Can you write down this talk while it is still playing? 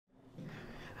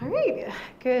All right,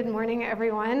 good morning,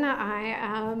 everyone. I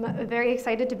am very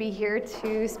excited to be here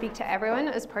to speak to everyone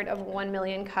as part of 1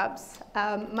 Million Cups.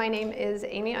 My name is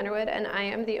Amy Underwood, and I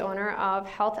am the owner of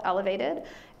Health Elevated.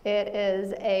 It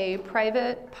is a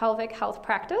private pelvic health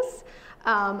practice,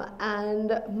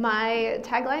 and my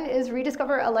tagline is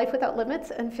rediscover a life without limits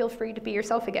and feel free to be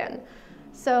yourself again.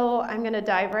 So I'm going to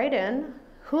dive right in.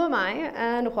 Who am I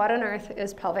and what on earth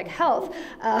is pelvic health?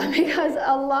 Because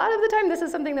a lot of the time this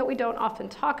is something that we don't often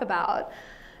talk about.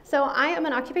 So I am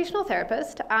an occupational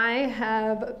therapist. I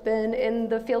have been in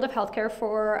the field of healthcare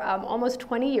for almost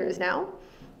 20 years now,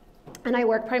 and I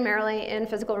work primarily in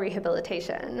physical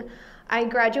rehabilitation. I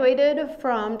graduated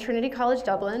from Trinity College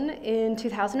Dublin in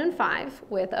 2005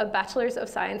 with a Bachelor's of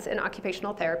Science in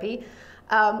Occupational Therapy,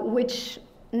 which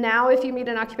now, if you meet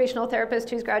an occupational therapist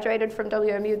who's graduated from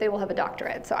WMU, they will have a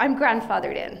doctorate. So I'm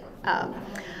grandfathered in.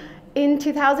 In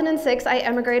 2006, I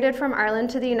emigrated from Ireland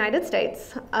to the United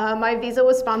States. My visa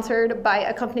was sponsored by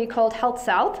a company called Health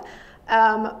South,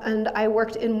 and I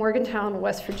worked in Morgantown,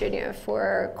 West Virginia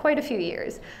for quite a few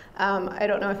years. I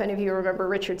don't know if any of you remember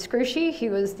Richard Scrushy. He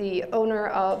was the owner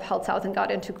of Health South and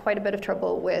got into quite a bit of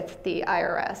trouble with the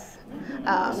IRS.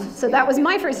 So that was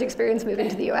my first experience moving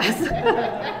to the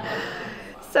US.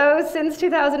 So since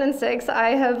 2006,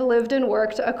 I have lived and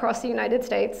worked across the United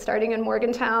States, starting in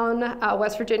Morgantown,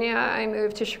 West Virginia. I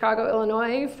moved to Chicago,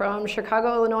 Illinois. From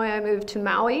Chicago, Illinois, I moved to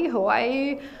Maui,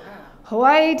 Hawaii,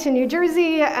 Hawaii to New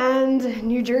Jersey, and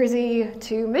New Jersey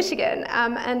to Michigan.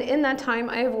 And in that time,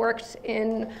 I have worked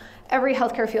in every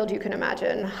healthcare field you can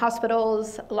imagine: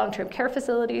 hospitals, long-term care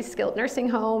facilities, skilled nursing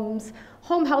homes,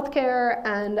 home healthcare,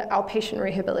 and outpatient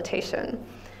rehabilitation.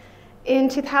 In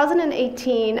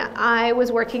 2018, I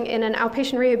was working in an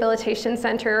outpatient rehabilitation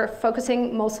center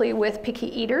focusing mostly with picky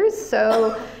eaters,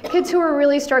 so kids who were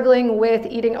really struggling with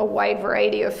eating a wide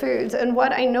variety of foods. And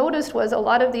what I noticed was a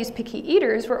lot of these picky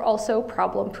eaters were also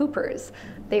problem poopers.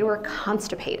 They were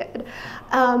constipated.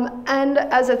 And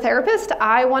as a therapist,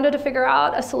 I wanted to figure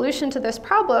out a solution to this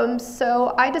problem,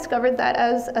 so I discovered that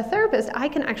as a therapist, I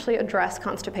can actually address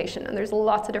constipation, and there's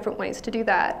lots of different ways to do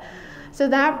that. So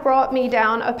that brought me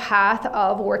down a path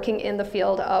of working in the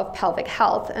field of pelvic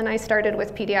health, and I started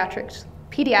with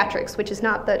pediatrics, which is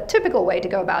not the typical way to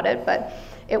go about it, but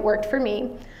it worked for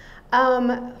me.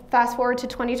 Fast forward to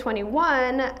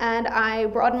 2021, and I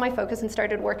broadened my focus and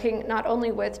started working not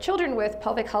only with children with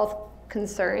pelvic health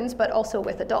concerns, but also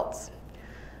with adults.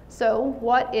 So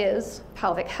what is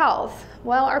pelvic health?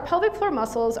 Well, our pelvic floor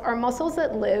muscles are muscles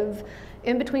that live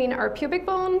in between our pubic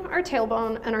bone, our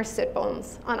tailbone, and our sit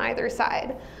bones on either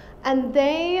side. And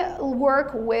they work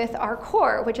with our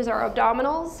core, which is our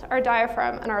abdominals, our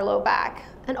diaphragm, and our low back.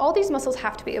 And all these muscles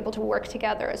have to be able to work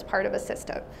together as part of a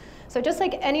system. So just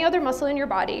like any other muscle in your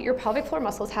body, your pelvic floor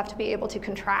muscles have to be able to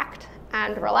contract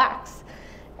and relax.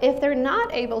 If they're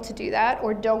not able to do that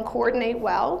or don't coordinate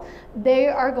well, they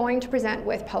are going to present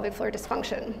with pelvic floor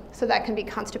dysfunction. So that can be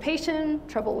constipation,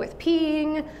 trouble with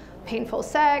peeing, painful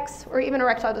sex, or even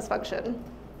erectile dysfunction.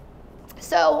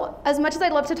 So as much as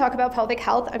I'd love to talk about pelvic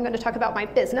health, I'm going to talk about my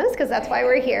business because that's why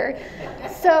we're here.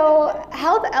 So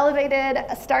Health Elevated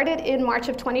started in March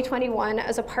of 2021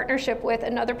 as a partnership with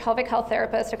another pelvic health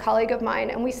therapist, a colleague of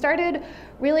mine, and we started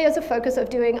really as a focus of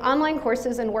doing online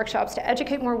courses and workshops to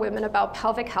educate more women about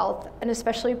pelvic health, and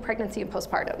especially pregnancy and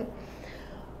postpartum.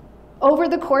 Over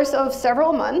the course of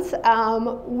several months,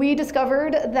 we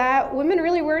discovered that women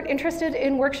really weren't interested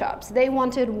in workshops. They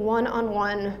wanted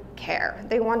one-on-one care.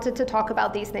 They wanted to talk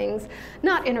about these things,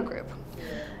 not in a group.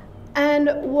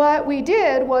 And what we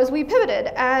did was we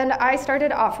pivoted, and I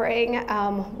started offering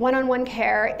one-on-one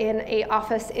care in an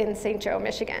office in St. Joe,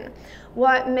 Michigan.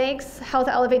 What makes Health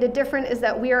Elevated different is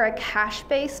that we are a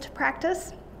cash-based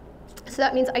practice. So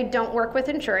that means I don't work with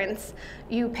insurance.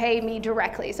 You pay me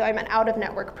directly, so I'm an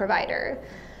out-of-network provider.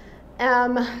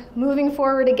 Moving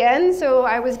forward again, so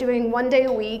I was doing 1 day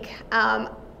a week.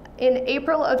 In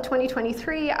April of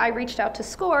 2023, I reached out to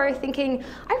SCORE thinking,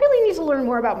 I really need to learn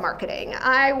more about marketing.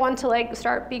 I want to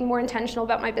start being more intentional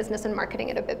about my business and marketing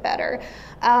it a bit better.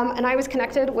 And I was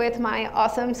connected with my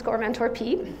awesome SCORE mentor,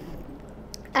 Pete.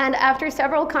 And after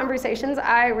several conversations,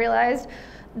 I realized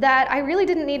that I really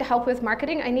didn't need help with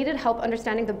marketing. I needed help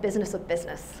understanding the business of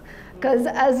business. Because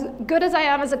as good as I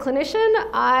am as a clinician,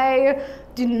 I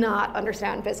do not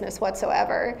understand business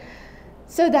whatsoever.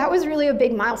 So that was really a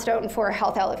big milestone for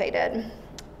Health Elevated.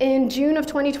 In June of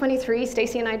 2023,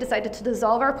 Stacy and I decided to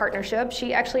dissolve our partnership.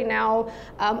 She actually now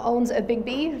owns a Big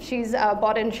B. She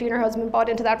and her husband bought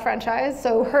into that franchise,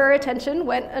 so her attention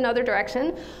went another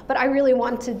direction, but I really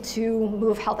wanted to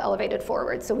move Health Elevated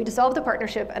forward. So we dissolved the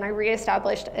partnership and I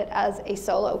reestablished it as a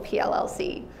solo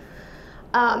PLLC.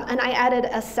 And I added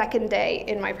a second day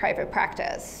in my private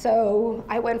practice. So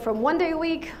I went from 1 day a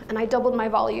week, and I doubled my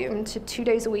volume to 2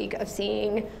 days a week of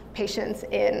seeing patients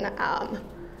in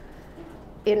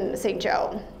St.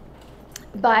 Joe.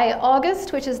 By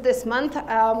August, which is this month,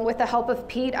 with the help of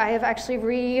Pete, I have actually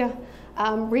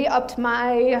re-upped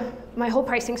my whole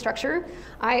pricing structure.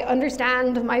 I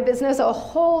understand my business a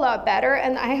whole lot better,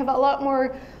 and I have a lot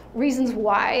more reasons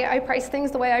why I price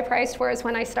things the way I priced, whereas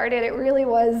when I started, it really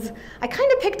was, I kind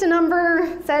of picked a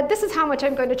number, said, this is how much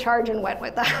I'm going to charge, and went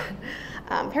with that.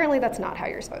 Apparently, that's not how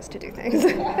you're supposed to do things.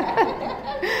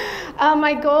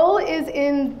 My goal is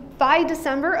by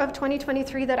December of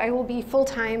 2023 that I will be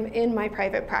full-time in my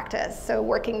private practice, so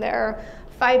working there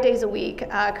 5 days a week.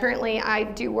 Currently, I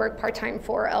do work part-time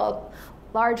for a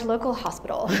large local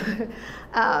hospital.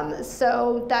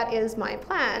 So that is my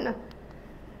plan.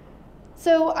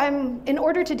 So in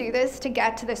order to do this, to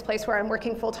get to this place where I'm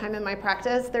working full-time in my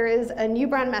practice, there is a new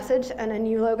brand message and a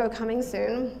new logo coming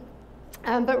soon.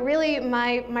 But really,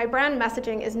 my brand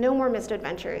messaging is no more missed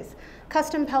adventures.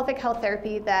 Custom pelvic health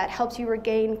therapy that helps you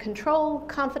regain control,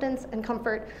 confidence, and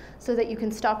comfort so that you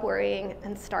can stop worrying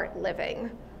and start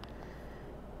living.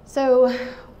 So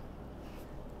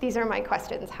these are my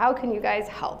questions. How can you guys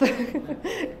help?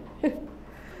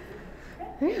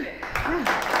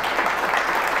 Yeah.